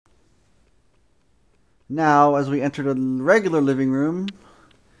Now, as we enter the regular living room,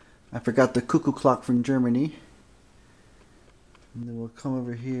 I forgot the cuckoo clock from Germany. And then we'll come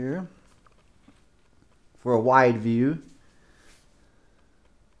over here for a wide view.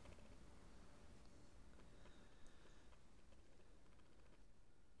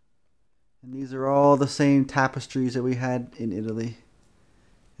 And these are all the same tapestries that we had in Italy.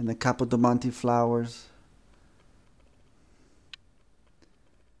 And the Capodimonte flowers.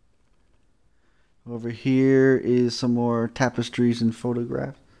 Over here is some more tapestries and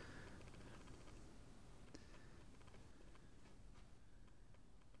photographs.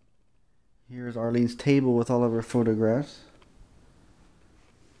 Here's Arlene's table with all of her photographs.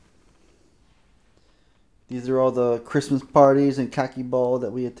 These are all the Christmas parties and khaki ball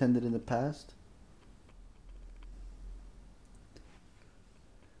that we attended in the past.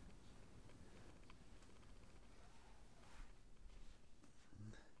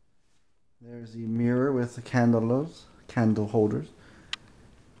 There's the mirror with the candle holders.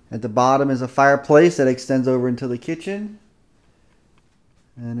 At the bottom is a fireplace that extends over into the kitchen.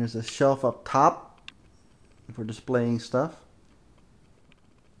 And there's a shelf up top for displaying stuff.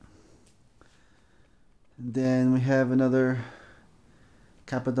 And then we have another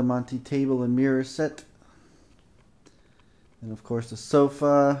Capodimonte table and mirror set. And of course the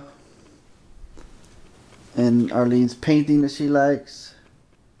sofa. And Arlene's painting that she likes.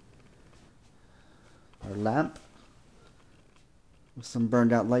 Our lamp with some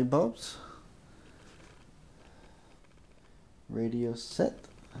burned out light bulbs. Radio set.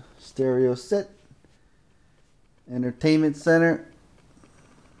 Stereo set. Entertainment center.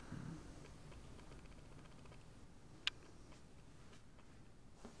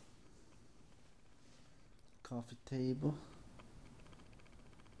 Coffee table.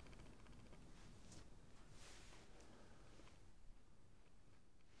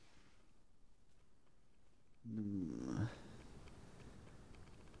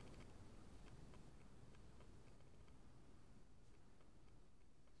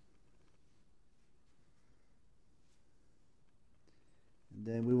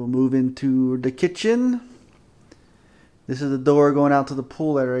 Then we will move into the kitchen. This is the door going out to the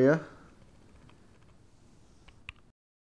pool area.